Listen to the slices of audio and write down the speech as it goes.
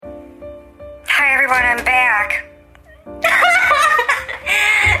everyone, I'm back.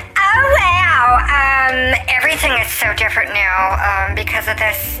 Oh, wow. Everything is so different now because of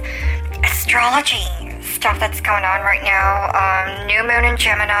this astrology stuff that's going on right now. New moon in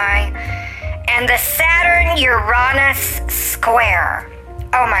Gemini and the Saturn-Uranus square.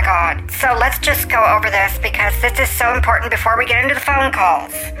 Oh my God. So let's just go over this because this is so important before we get into the phone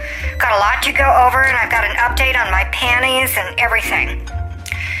calls. Got a lot to go over and I've got an update on my panties and everything.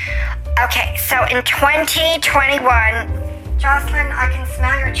 Okay, so in 2021, Jocelyn, I can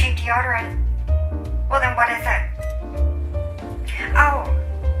smell your cheap deodorant. Well, then what is it? Oh,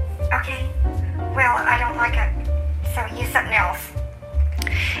 okay. Well, I don't like it. So use something else.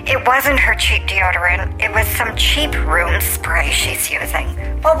 It wasn't her cheap deodorant. It was some cheap room spray she's using.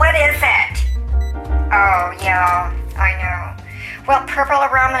 Well, what is it? Oh, yeah, I know. Well, Purple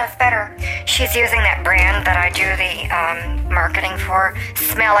Aroma is better. She's using that brand that I do the marketing for.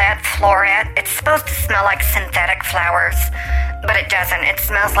 Smell-At, Floret. It's supposed to smell like synthetic flowers, but it doesn't. It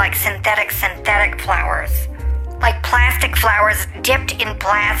smells like synthetic flowers. Like plastic flowers dipped in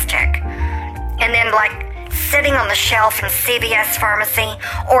plastic. And then like sitting on the shelf in CVS Pharmacy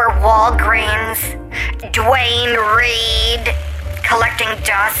or Walgreens, Dwayne Reed collecting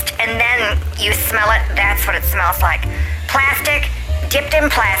dust, and then you smell it. That's what it smells like. Plastic, dipped in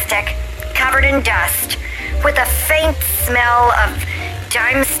plastic, covered in dust, with a faint smell of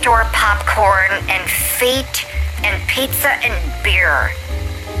dime store popcorn and feet and pizza and beer.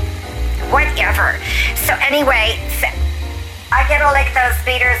 Whatever. So anyway, I get to lick those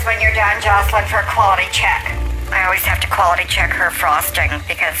beaters when you're done, Jocelyn, for a quality check. I always have to quality check her frosting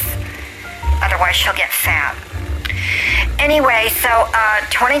because otherwise she'll get fat. Anyway, so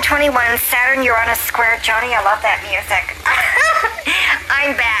 2021 Saturn-Uranus square. Johnny, I love that music.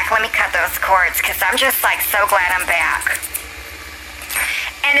 I'm back. Let me cut those cords because I'm just like so glad I'm back.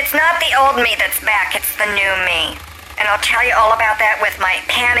 And it's not the old me that's back, it's the new me. And I'll tell you all about that with my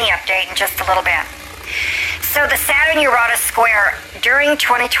panty update in just a little bit. So the Saturn-Uranus square during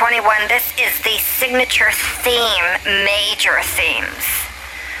 2021, this is the signature theme, major themes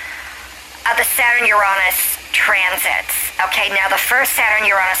of the Saturn-Uranus transits. Okay, now the first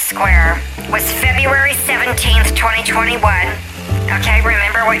Saturn-Uranus square was February 17th, 2021. Okay,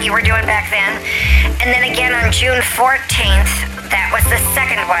 remember what you were doing back then? And then again on June 14th, that was the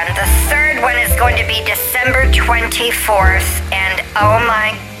second one. The third one is going to be December 24th, and oh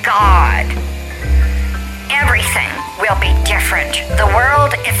my God, everything will be different. The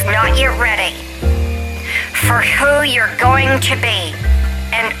world is not yet ready for who you're going to be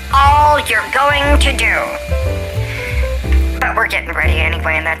and all you're going to do. But we're getting ready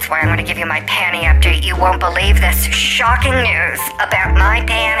anyway, and that's why I'm going to give you my panty update. You won't believe this shocking news about my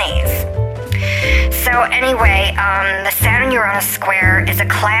panties. So anyway, the Saturn-Uranus square is a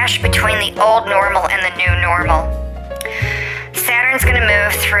clash between the old normal and the new normal. Saturn's going to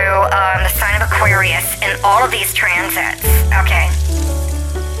move through the sign of Aquarius in all of these transits, okay?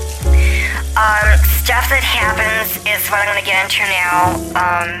 Stuff that happens is what I'm going to get into now.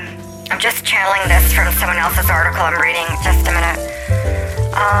 I'm just channeling this from someone else's article I'm reading. Just a minute.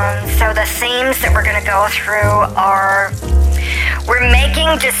 So the themes that we're going to go through are we're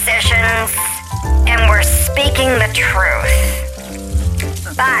making decisions and we're speaking the truth.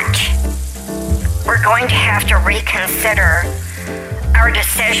 But we're going to have to reconsider our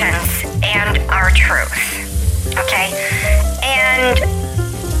decisions and our truth. Okay? And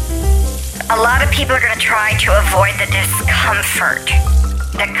a lot of people are going to try to avoid the discomfort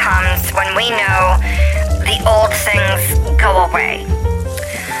that comes when we know the old things go away.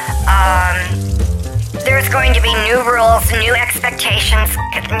 There's going to be new rules, new expectations.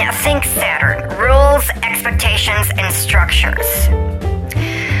 Now think Saturn. Rules, expectations, and structures.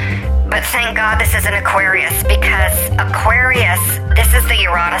 But thank God this is an Aquarius, because Aquarius, this is the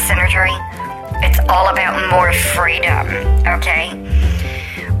Uranus energy. It's all about more freedom, okay?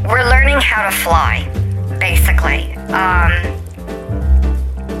 We're learning how to fly, basically.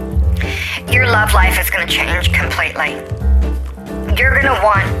 Your love life is going to change completely. You're going to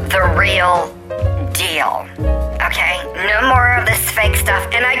want the real deal, okay? No more of this fake stuff.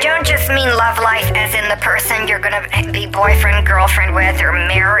 And I don't just mean love life as in the person you're going to be boyfriend, girlfriend with, or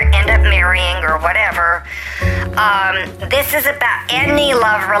end up marrying, or whatever. This is about any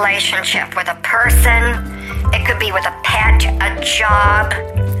love relationship with a person. It could be with a pet, a job,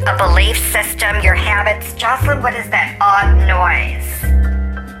 a belief system, your habits. Jocelyn, what is that odd noise?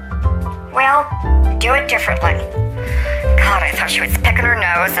 Well, do it differently. God, I thought she was picking her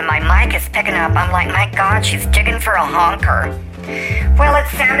nose and my mic is picking up. I'm like, my God, she's digging for a honker. Well, it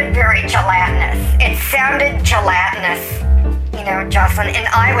sounded very gelatinous. It sounded gelatinous. you know, Jocelyn, and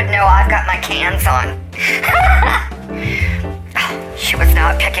I would know I've got my cans on. She was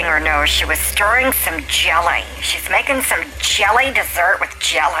not picking her nose. She was stirring some jelly. She's making some jelly dessert with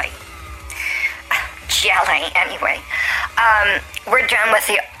jelly. Jelly, anyway. We're done with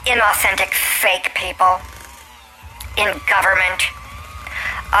the inauthentic fake people in government,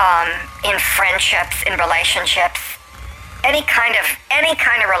 in friendships, in relationships, any kind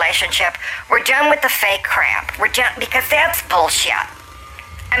of relationship. We're done with the fake crap. We're done, because that's bullshit.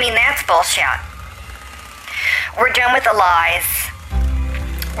 I mean, that's bullshit. We're done with the lies.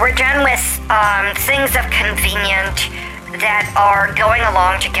 We're done with things of convenient that are going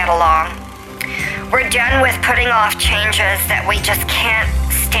along to get along. We're done with putting off changes that we just can't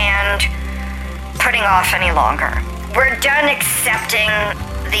stand putting off any longer. We're done accepting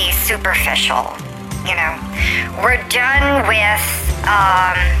the superficial, you know. We're done with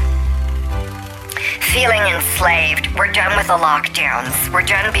feeling enslaved. We're done with the lockdowns. We're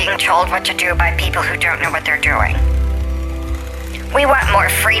done being told what to do by people who don't know what they're doing. We want more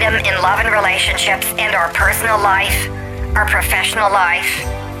freedom in love and relationships and our personal life, our professional life.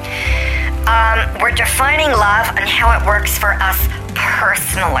 We're defining love and how it works for us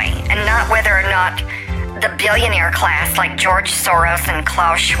personally, and not whether or not the billionaire class like George Soros and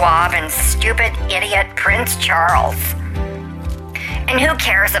Klaus Schwab and stupid idiot Prince Charles. And who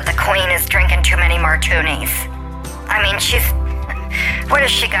cares if the Queen is drinking too many martinis? I mean, what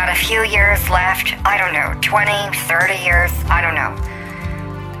has she got, a few years left? I don't know, 20, 30 years? I don't know.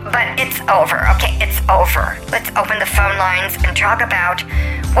 But it's over, okay, it's over. Let's open the phone lines and talk about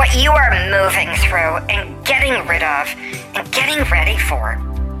what you are moving through and getting rid of and getting ready for.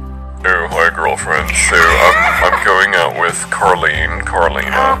 Oh, hi, girlfriend. So, I'm going out with Carlina.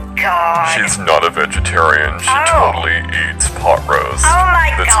 Oh, God. She's not a vegetarian. She totally eats pot roast. Oh,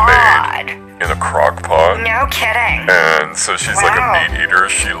 my that's God. made in a crock pot. No kidding. And so she's like a meat eater.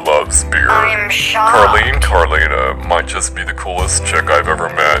 She loves beer. I'm shocked. Carlina might just be the coolest chick I've ever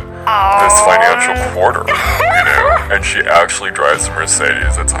met this Oh. financial quarter, you know? And she actually drives a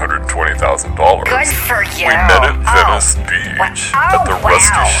Mercedes that's $120,000. Good for you. We met at Venice Beach at the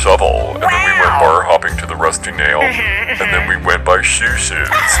Rusty Shovel, and then we went bar hopping to the Rusty Nail, and then we went by Shoe Shoes.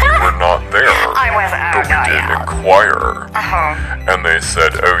 You were not there, I was, but we did inquire, and they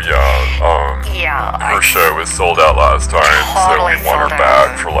said, oh yeah, her show was sold out last time, Totally so we want her sold back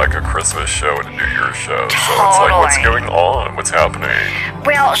out. for like a Christmas show and a New Year's show. So it's like, what's Totally. going on? What's happening?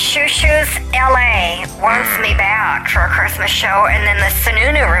 Well, Shoo Shoo's LA wants me back for a Christmas show, and then the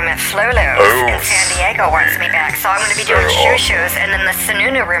Sununu Room at Flulu's in San Diego wants me back. So I'm going to be doing Shoo Shoo's and then the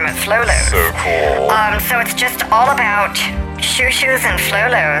Sununu Room at Flulu's. So cool. So it's just all about Shoo Shoo's and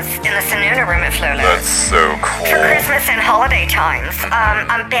Flulu's in the Sununu Room at Flulu's. That's so cool. For Christmas and holiday times,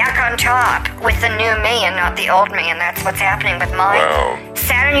 I'm back on top with the new me and not the old me, and that's what's happening with my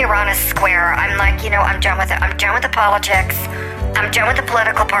Saturn Uranus square. I'm like, you know, I'm done with it. I'm done with the politics. I'm done with the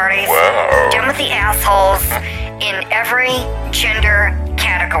political parties. Wow. Done with the assholes in every gender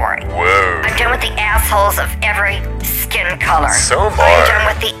category. Whoa. I'm done with the assholes of every skin color. So am I'm I. done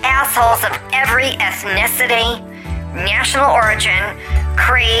with the assholes of every ethnicity, national origin,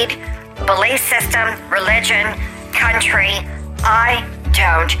 creed, belief system, religion, country. I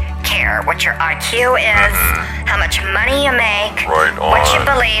don't care what your IQ is, how much money you make, Right what you on.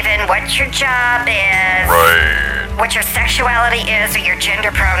 believe in, what your job is, Right. what your sexuality is, or your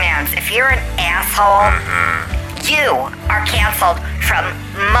gender pronouns. If you're an asshole, you are canceled from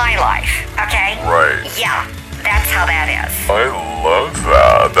my life, okay? Right. Yeah, that's how that is. I love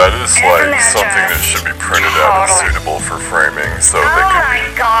that. That is Isn't like that something that just should be printed out and totally- suitable for framing so Oh they can my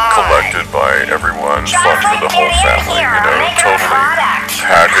be God. collected by everyone, fun for Jocelyn, the whole get in family, here. you know, Make a totally product.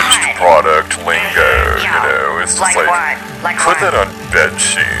 packaged God. product lingo, Yeah. you know. It's just Like what? Like put what? that on bed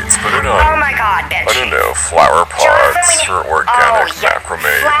sheets, put it on Oh my God, bitch. I don't know, flower pots Jocelyn, for organic yeah.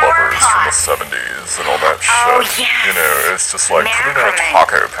 macrame Flower lovers from the pots. 70s and all that Oh, shit. yes. You know, it's just like, put it on a Macrame.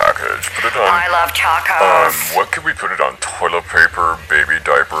 taco package, put it on, I love tacos. what could we put it on? Toilet paper, baby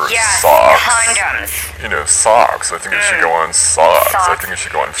diapers, Yes, socks. condoms. You know, socks. I think it should go on socks. I Socks. think it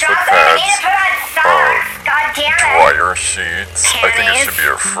should go on foot Jocelyn, I need to pads, put on socks. God damn it. dryer sheets. I think it Panties. should be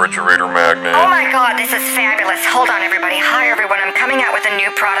a refrigerator magnet. Oh my God, this is fabulous. Hold on, everybody. Hi, everyone. I'm coming out with a new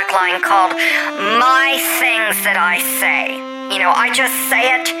product line called My Things That I Say. You know, I just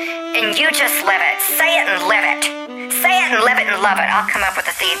say it and you just live it. Say it and live it. Say it and live it and love it. I'll come up with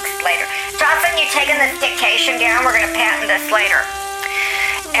the things later. Johnson, you taking this dictation down? We're going to patent this later.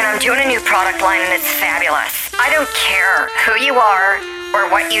 And I'm doing a new product line and it's fabulous. I don't care who you are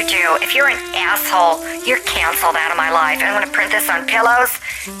or what you do. If you're an asshole, you're canceled out of my life. I'm going to print this on pillows,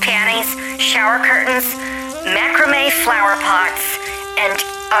 panties, shower curtains, macrame flower pots, and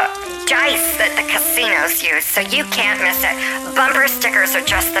dice that the casinos use, so you can't miss it. Bumper stickers are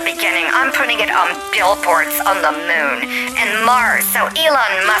just the beginning. I'm putting it on billboards on the moon and Mars, so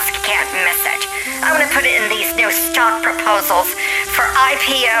Elon Musk can't miss it. I'm going to put it in these new stock proposals for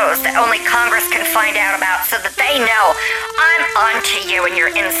IPOs that only Congress can find out about, so that they know I'm onto you and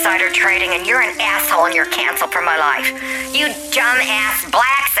your insider trading, and you're an asshole and you're canceled from my life. You dumb-ass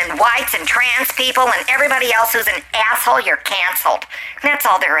blacks and whites and trans people and everybody else who's an asshole, you're canceled. That's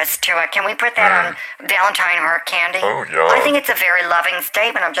all there is to it. Can we put that on Valentine heart candy? Oh, yeah. I think it's a very loving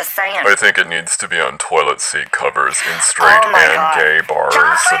statement, I'm just saying. I think it needs to be on toilet seat covers in straight and gay bars,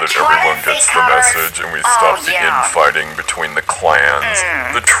 so that everyone gets the message and we stop the infighting between the clans,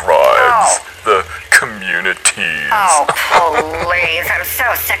 the tribes, the communities. Oh, please. I'm so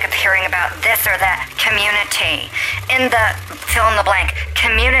sick of hearing about this or that community. In the fill in the blank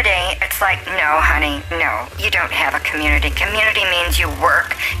community, it's like, no, honey, no, you don't have a community. Community means you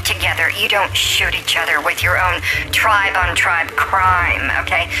work together. You don't shoot each other with your own tribe on tribe crime,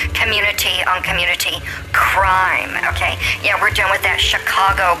 okay? Community on community crime, okay? Yeah, we're done with that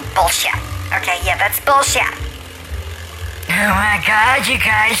Chicago bullshit. Okay, yeah, that's bullshit. Oh my God, you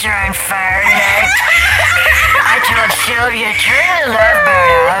guys are on fire tonight. I told Sylvia, turn the love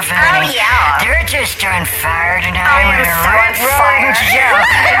boat off, honey. Oh, yeah. They're just on fire tonight. I am so on fire.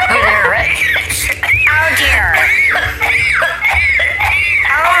 Oh, dear.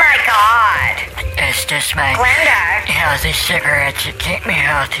 Oh, my God. It's just my Glenda. healthy cigarettes that keep me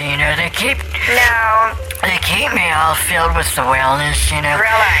healthy, you know. They keep me all filled with the wellness, you know.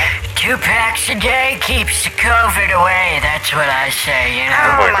 Really? 2 packs a day keeps the COVID away. That's what I say, you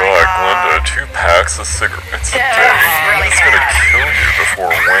know. Oh my God, Glenda, 2 packs of cigarettes a day. Really It's gonna kill you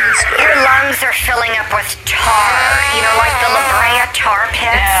before Wednesday. Your lungs are filling up with tar. You know, like the La Brea tar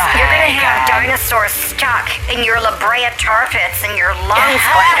pits. You're gonna have dinosaurs stuck in your La Brea tar pits in your lungs,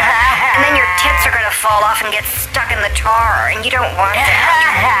 Glenda. And then your tits are gonna fall off and get stuck in the tar, and you don't want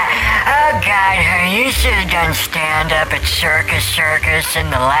that. Oh God, honey, you should have done stand-up at Circus in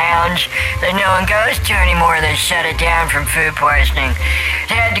the lounge that no one goes to anymore. They shut it down from food poisoning.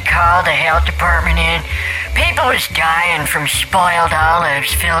 They had to call the health department in. People was dying from spoiled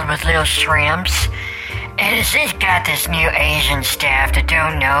olives filled with little shrimps. And it's just got this new Asian staff that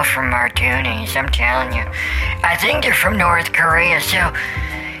don't know from Martuni's, I'm telling you. I think they're from North Korea, so,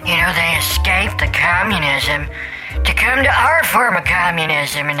 you know, they escaped the communism to come to our form of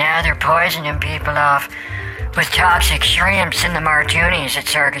communism, and now they're poisoning people off with toxic shrimps in the Martuni's at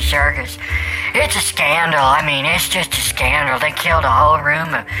Circus. It's a scandal. I mean, it's just a scandal. They killed a whole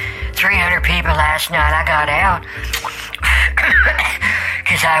room of 300 people last night. I got out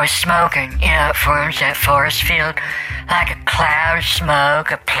because I was smoking. You know, it forms that force field like a cloud of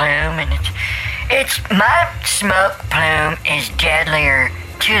smoke, a plume, and it's my smoke plume is deadlier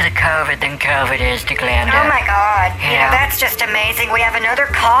to the COVID than COVID is to Glenda. Oh my God. You know, that's just amazing. We have another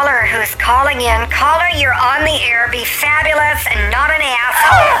caller who's calling in. Caller, you're on the air. Be fabulous and not an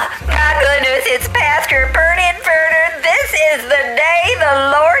asshole. My goodness, it's Pastor Bernard Verner. This is the day the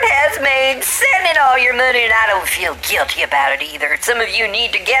Lord has made. Send in all your money, and I don't feel guilty about it either. Some of you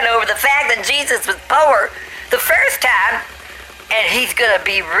need to get over the fact that Jesus was poor the first time, and he's gonna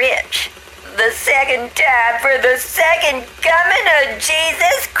be rich the second time for the second coming of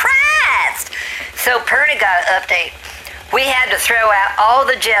Jesus Christ. So Perny got an update. We had to throw out all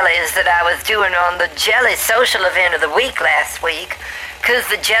the jellies that I was doing on the jelly social event of the week last week, because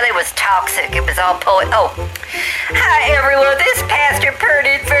the jelly was toxic. It was all hi everyone, this Pastor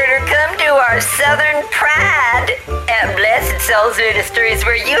Perny Verner. Come to our Southern Pride at Blessed Souls Ministries,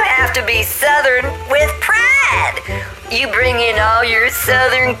 where you have to be Southern with pride. You bring in all your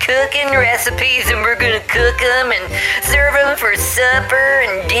Southern cooking recipes, and we're gonna cook them and serve them for supper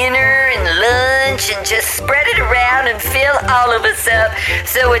and dinner and lunch, and just spread it around and fill all of us up.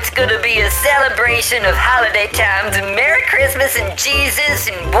 So it's gonna be a celebration of holiday times, and Merry Christmas and Jesus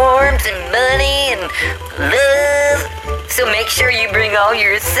and warmth and money and love. So make sure you bring all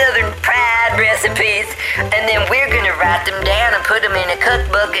your Southern Pride recipes, and then we're gonna write them down and put them in a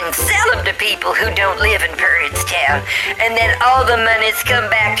cookbook and sell them to people who don't live in Bernardstown. And then all the monies come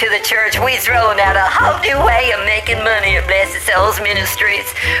back to the church. We throwing out a whole new way of making money at Blessed Souls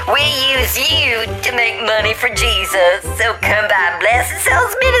Ministries. We use you to make money for Jesus. So come by Blessed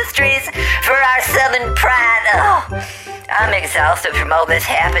Souls Ministries for our Southern Pride. I'm exhausted from all this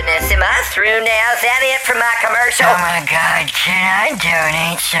happiness. Am I through now? Is that it for my commercial? Oh my God, can I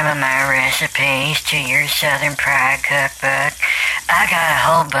donate some of my recipes to your Southern Pride cookbook? I got a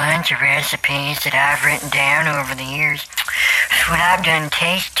whole bunch of recipes that I've written down over the years when I've done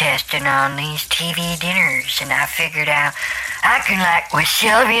taste testing on these TV dinners, and I figured out I could, like, with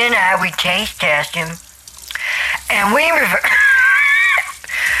Sylvia and I, we taste test them, and we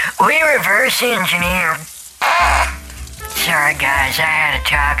reverse engineer. Sorry guys, I had a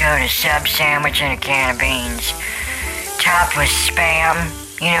taco and a sub sandwich and a can of beans, topped with Spam.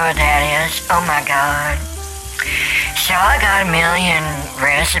 You know what that is? Oh my God. So I got a million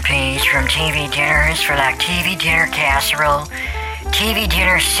recipes from TV dinners for, like, TV dinner casserole, TV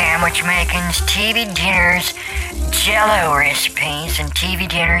dinner sandwich makings, TV dinners Jello recipes, and TV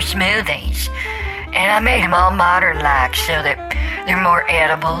dinner smoothies. And I made them all modern-like so that they're more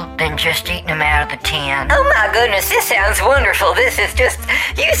edible than just eating them out of the tin. Oh my goodness, this sounds wonderful. This is just,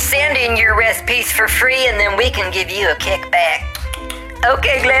 you send in your recipes for free and then we can give you a kickback.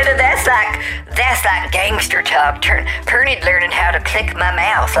 Okay, Glenda, that's like gangster talk. Pernod learning how to click my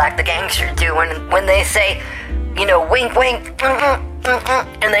mouth like the gangsters do when they say, you know, wink, wink,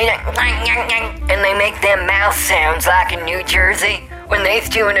 and they make them mouth sounds like in New Jersey when they's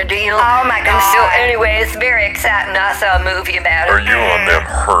doing a deal. Oh my God. And so anyway, it's very exciting. I saw a movie about it. Are you on them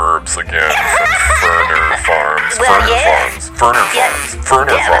herbs again from Ferner Farms? Well, yes. Ferner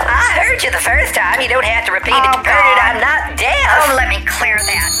Farms. I heard you the first time. You don't have to repeat it to Bernard. I'm not deaf. Oh, let me clear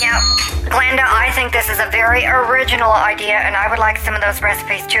that. Now, Glenda, I think this is a very original idea, and I would like some of those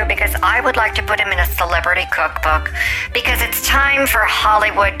recipes too, because I would like to put them in a celebrity cookbook, because it's time for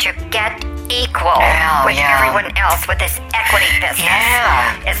Hollywood to get equal with everyone else with this equity business.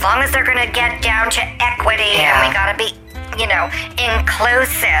 Yeah. As long as they're going to get down to equity, and we got to be, you know,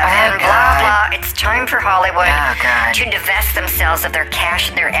 inclusive and blah, blah. It's time for Hollywood to divest themselves of their cash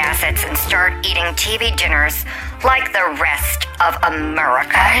and their assets and start eating TV dinners like the rest of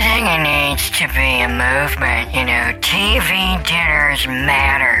America. I think it needs to be a movement, you know. TV dinners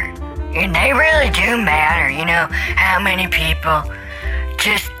matter. And they really do matter, you know, how many people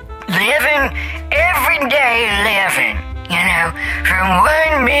just everyday living, you know, from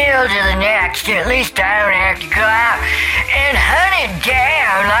one meal to the next. At least I don't have to go out and hunt it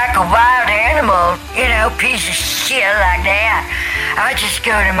down like a wild animal, you know, piece of shit like that. I just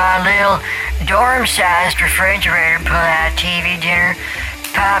go to my little dorm-sized refrigerator, pull out a TV dinner,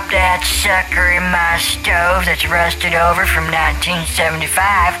 pop that sucker in my stove that's rusted over from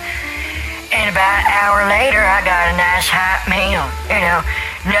 1975, and about an hour later I got a nice hot meal, you know.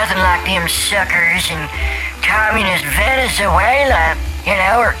 Nothing like them suckers in communist Venezuela, you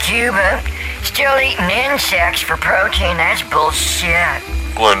know, or Cuba, still eating insects for protein. That's bullshit.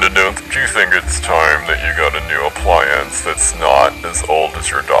 Glenda, don't you think it's time that you got a new appliance that's not as old as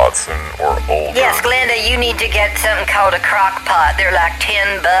your Datsun or older? Yes, Glenda, you need to get something called a crock pot. They're like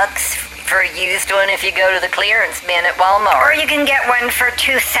 $10 for a used one if you go to the clearance bin at Walmart. Or you can get one for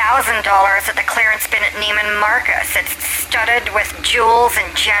 $2,000 at the clearance bin at Neiman Marcus. It's studded with jewels and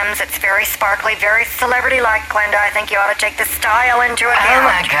gems. It's very sparkly, very celebrity-like, Glenda. I think you ought to take the style into account. Oh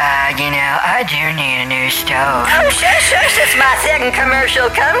my God, you know, I do need a new stove. Oh, shush, it's my second commercial.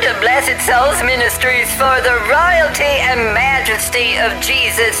 Come to Blessed Souls Ministries for the royalty and majesty of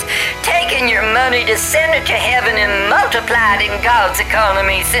Jesus, taking your money to send it to heaven and multiply it in God's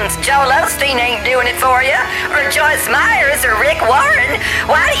economy. Since Joel Osteen ain't doing it for you, or Joyce Myers or Rick Warren,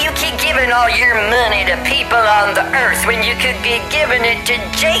 why do you keep giving all your money to people on the earth when you could be giving it to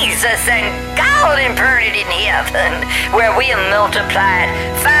Jesus and God and burn it in heaven, where we'll multiply it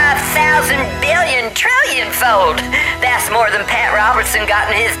 5,000 billion trillion fold? That's more than Pat Robertson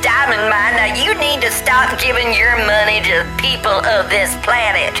got in his diamond mine. Now you need to stop giving your money to people of this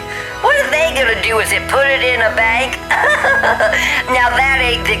planet. What are they gonna do? Is it put it in a bank? Now that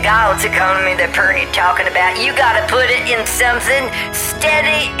ain't the God's economy that Pernod talking about. You gotta put it in something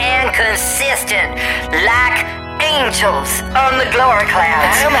steady and consistent, like angels on the glory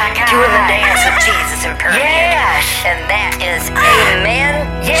clouds. Oh my God. Doing the dance of Jesus and Pernod. Yes. And that is amen.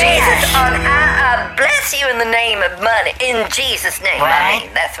 Yes. Jesus on I bless you in the name of money. In Jesus' name. What? I mean,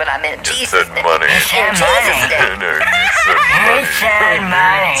 that's what I meant. You Jesus' said name. money. He said In Jesus' money. name. No, you said money. He said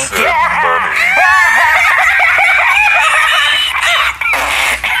money. You said money.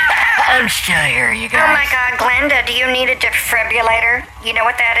 I'm still here, you guys. Oh my God, Glenda, do you need a defibrillator? You know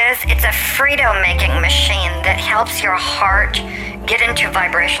what that is? It's a Frito-making machine that helps your heart get into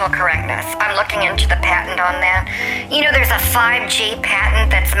vibrational correctness. I'm looking into the patent on that. You know, there's a 5G patent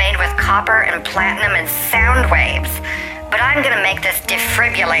that's made with copper and platinum and sound waves but I'm gonna make this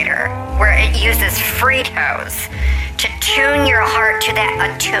defibrillator where it uses Fritos to tune your heart to that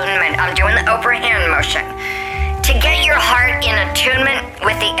attunement. I'm doing the Oprah hand motion. To get your heart in attunement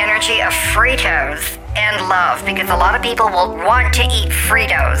with the energy of Fritos and love, because a lot of people will want to eat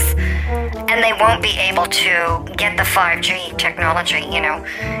Fritos and they won't be able to get the 5G technology,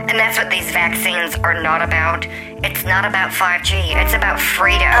 and that's what these vaccines are not about. It's not about 5G, it's about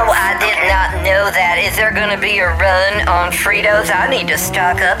Fritos. Oh, I did not know that. Is there gonna be a run on Fritos? I need to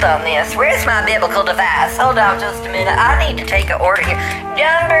stock up on this. Where's my biblical device? Hold on just a minute. I need to take an order here.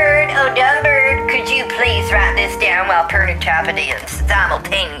 Dumbird, could you please write this down while Pernod type it in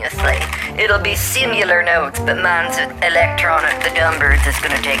simultaneously? It'll be singular notes, but mine's electronic. The Dumbird's is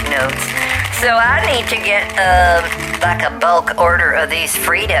gonna take notes. So I need to get like a bulk order of these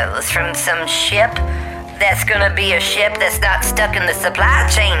Fritos from some ship that's gonna be a ship that's not stuck in the supply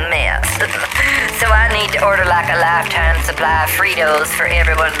chain mess. So I need to order like a lifetime supply of Fritos for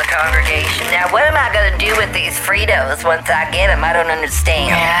everyone in the congregation. Now, what am I gonna do with these Fritos once I get them? I don't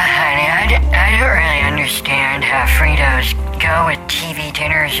understand. Yeah, honey, I don't really understand how Fritos go with TV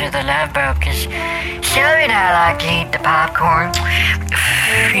dinners or the Love Boat, because Shelby and I like to eat the popcorn.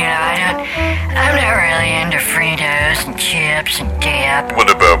 I'm not really into Fritos and chips and dip. What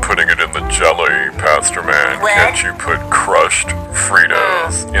about putting it in the jelly, Pastor Man? What? Can't you put crushed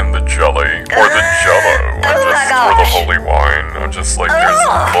Fritos in the jelly? Or the Jell-O? Or the holy wine? There's a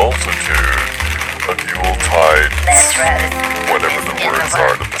multitude of Yuletide, That's right. whatever the words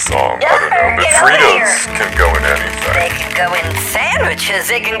are to the song. I Yeah, don't know, but get over Fritos here. can go in anything. They can go in sandwiches.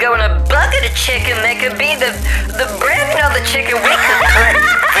 They can go in a bucket of chicken. They could be the bread of the chicken. We could put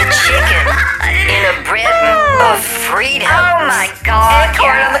the chicken in a bread of Fritos. Oh my God! And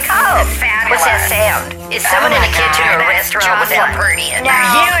corn on the cob. Fabulous. What's that sound? Is someone in the kitchen or a restaurant without Purdy? Are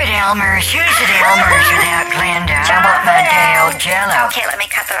you at Elmer's? Who's at Elmer's without Glenda? I want my day old Jell-O. Okay, let me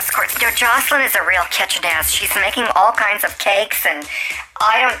cut those cords. Jocelyn is a real kitchen ass. She's making all kinds of cakes, and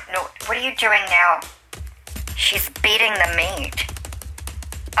I don't know. What are you doing now? She's beating the meat.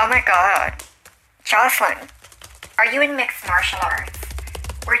 Oh my God. Jocelyn, are you in mixed martial arts?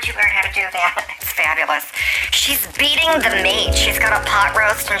 Where'd you learn how to do that? It's fabulous. She's beating the meat. She's got a pot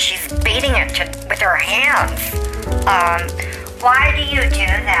roast and she's beating it with her hands. Why do you do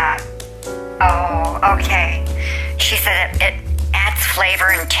that? Oh, okay. She said it adds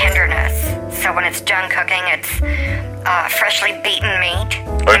flavor and tenderness. So when it's done cooking, it's freshly beaten meat.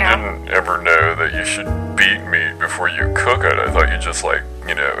 I didn't ever know that you should beat meat before you cook it. I thought you just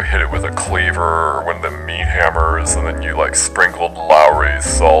hit it with a cleaver or one of the meat hammers, and then you sprinkled Lowry's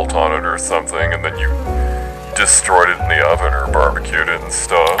salt on it or something, and then you destroyed it in the oven or barbecued it and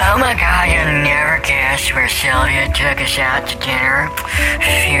stuff. Oh my God, you'll never guess where Sylvia took us out to dinner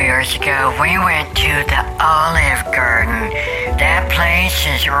a few years ago. We went to the Olive Garden. That place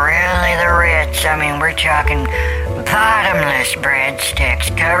is really the Ritz. I mean, we're talking bottomless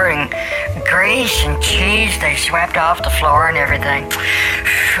breadsticks covering grease and cheese. They swept off the floor and everything.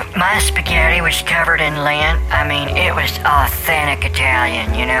 My spaghetti was covered in lint. I mean, it was authentic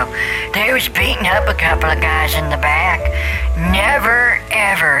Italian, They was beating up a couple of guys in the back. Never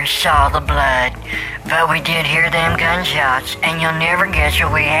ever saw the blood, but we did hear them gunshots, and you'll never guess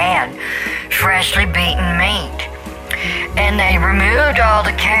what we had. Freshly beaten meat. And they removed all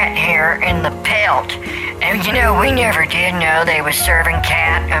the cat hair in the pelt. And we never did know they was serving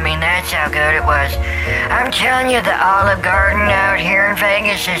cat. I mean, that's how good it was. I'm telling you, the Olive Garden out here in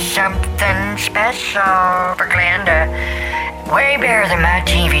Vegas is something special for Glenda. Way better than my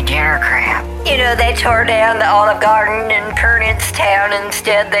TV dinner crap. They tore down the Olive Garden in Pernod's town.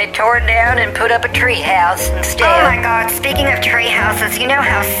 Instead, they tore it down and put up a tree house instead. Oh my God, speaking of tree houses, you know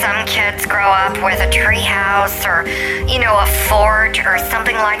how some kids grow up with a tree house or, a fort or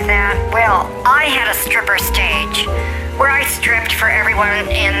something like that? Well, I had a stripper stage where I stripped for everyone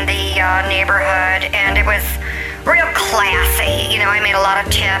in the neighborhood, and it was real classy. I made a lot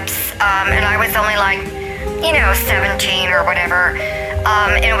of tips, and I was only 17 or whatever.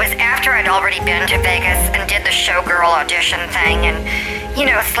 And it was after I'd already been to Vegas and did the showgirl audition thing and,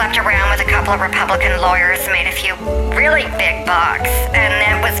 slept around with a couple of Republican lawyers, made a few really big bucks. And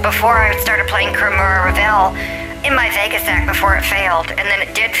that was before I started playing Cremora Revel in my Vegas act before it failed. And then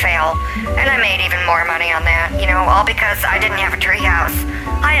it did fail. And I made even more money on that, all because I didn't have a treehouse.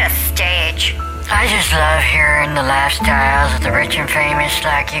 I had a stage. I just love hearing the lifestyles of the rich and famous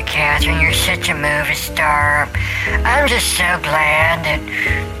like you, Catherine. You're such a movie star. I'm just so glad that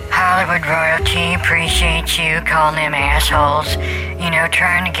Hollywood royalty appreciates you, calling them assholes.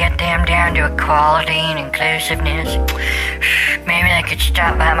 Trying to get them down to equality and inclusiveness. Maybe they could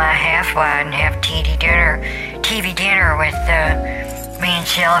stop by my half-wide and have TV TV dinner with me and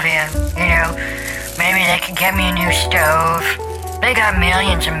Sylvia. You know, maybe they could get me a new stove. They got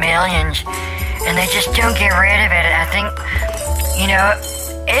millions and millions, and they just don't get rid of it. I think, you know,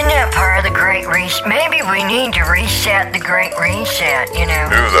 isn't that part of the Great Reset? Maybe we need to reset the Great Reset, you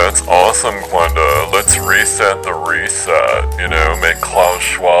know? Ooh, that's awesome, Glenda. Let's reset the reset, you know? Make Klaus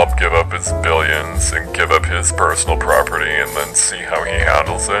Schwab give up his billions and give up his personal property and then see how he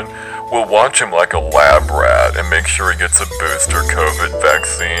handles it. We'll watch him like a lab rat and make sure he gets a booster COVID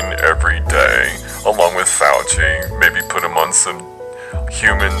vaccine every day, along with Fauci. Maybe put him on some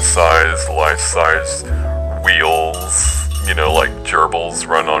human-sized, life-sized wheels, you know, like gerbils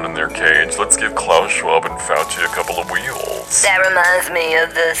run on in their cage. Let's give Klaus Schwab and Fauci a couple of wheels. That reminds me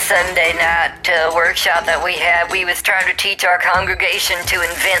of the Sunday night workshop that we had. We was trying to teach our congregation to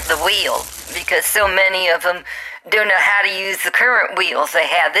invent the wheel, because so many of them don't know how to use the current wheels they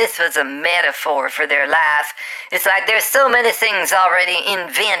have. This was a metaphor for their life. It's like there's so many things already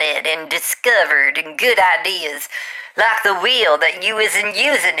invented and discovered and good ideas, like the wheel that you isn't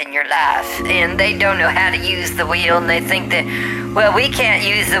using in your life, and they don't know how to use the wheel, and they think that, well, we can't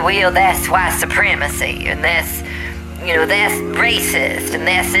use the wheel, that's white supremacy, and that's, you know, that's racist, and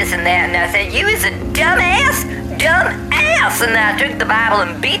that's this and that. And I said, you is a dumbass, and I took the Bible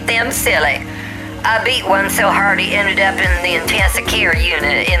and beat them silly. I beat one so hard he ended up in the intensive care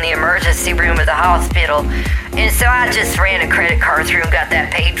unit in the emergency room of the hospital. And so I just ran a credit card through and got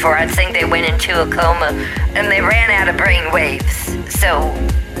that paid for. I think they went into a coma and they ran out of brain waves. So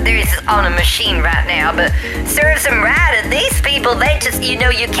there's on a machine right now, but serves them right. And these people, they just, you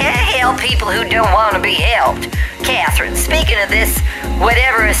know, you can't help people who don't want to be helped. Catherine, speaking of this,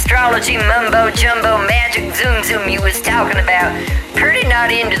 whatever astrology, mumbo jumbo, magic zoom you was talking about, pretty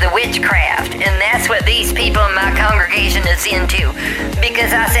not into the witchcraft, and that's what these people in my congregation is into.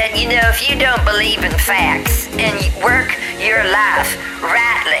 Because I said, you know, if you don't believe in facts and you work your life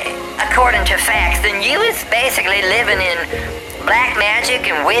rightly according to facts, then you is basically living in black magic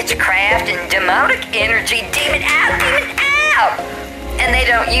and witchcraft and demonic energy. Demon out! And they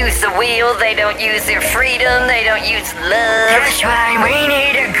don't use the wheel, they don't use their freedom, they don't use love. That's why we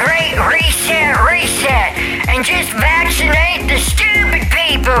need a great reset, and just vaccinate the stupid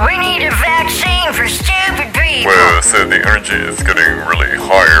people. We need a vaccine for stupid people. Well, so the energy is getting really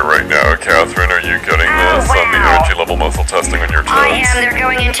high right now, Catherine. Are you getting this on the energy level muscle testing on your toes? I am. They're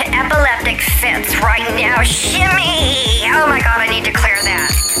going into epileptic fits right now. Shimmy! Oh my god, I need to clear that.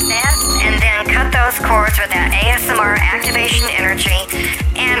 And then cut those cords with that ASMR activation energy.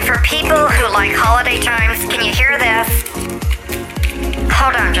 And for people who like holiday times, can you hear this?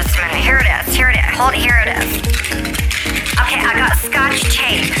 Hold on just a minute. Here it is. Here it is. Okay, I got scotch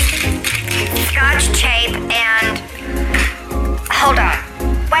tape. And hold on.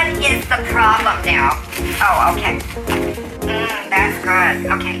 What is the problem now? Oh, okay. That's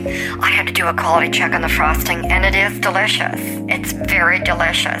good. Okay. I had to do a quality check on the frosting, and it is delicious. It's very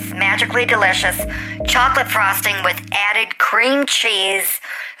delicious. Magically delicious. Chocolate frosting with added cream cheese,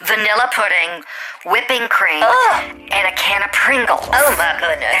 vanilla pudding, whipping cream, and a can of Pringles. Oh my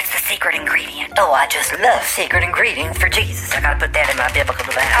goodness. That's the secret ingredient. Oh, I just love secret ingredients for Jesus. I gotta put that in my biblical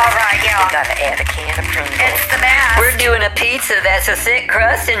device. All right, yeah. You gotta add a can of Pringles. It's the best. We're doing a pizza that's a thick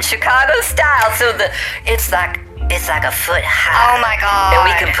crust in Chicago style, so it's like a foot high. Oh my god. And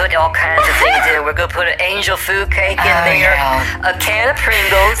we can put all kinds of things in it. We're gonna put an angel food cake in there, a can of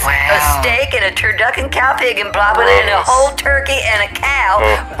Pringles, a steak, and a turducken cow pig, and plop it in a whole turkey and a cow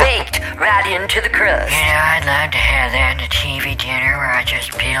baked right into the crust. You know, I'd love to have that in a TV dinner where I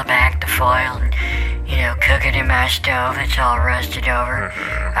just peel back the foil and, you know, cook it in my stove that's all rusted over.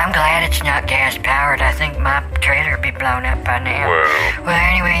 I'm glad it's not gas powered. I think my trailer would be blown up by now. Well,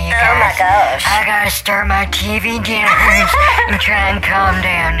 anyway, you guys. Oh my gosh. I gotta start my TV dinners and try and calm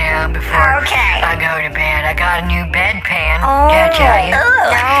down now before I go to bed. I got a new bedpan. Did I tell you?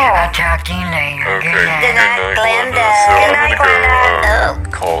 I'll talk to you later. Okay, Good night. Glenda. So I'm gonna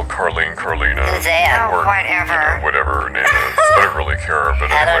go call Carlina. Who's that? Or, whatever. You know, whatever her name is. I don't really care,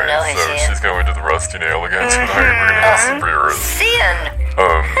 but I don't anyway, know who so she is. she's going to the Rusty Nail again tonight. We're gonna have some beers. Sin.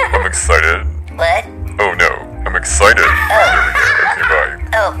 I'm excited. What? Oh no, I'm excited. There we go. Okay, bye.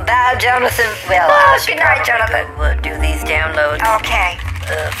 Oh, bye, Jonathan. Well, I should good night, probably do these downloads Okay.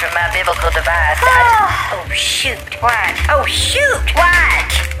 from my biblical device. Oh, shoot. What? Oh, shoot.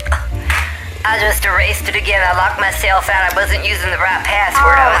 What? I just erased it again. I locked myself out. I wasn't using the right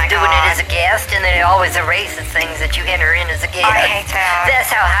password. I was doing it as a guest, and then it always erases things that you enter in as a guest. I hate that.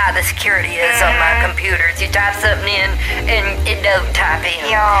 That's how high the security is on my computers. You type something in, and it don't type in.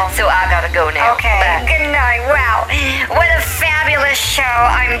 Yeah. So I gotta go now. Okay, Bye. good night. Wow, what a fabulous show.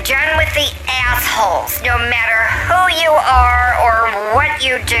 I'm done with the assholes. No matter who you are, or what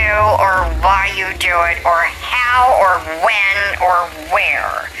you do, or why you do it, or how, or when, or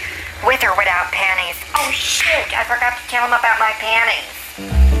where. With or without panties. Oh shoot, I forgot to tell them about my panties.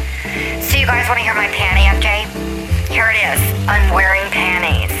 So you guys want to hear my panty update? Here it is. I'm wearing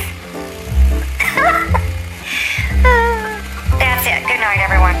panties. That's it. Good night,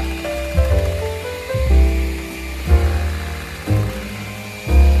 everyone.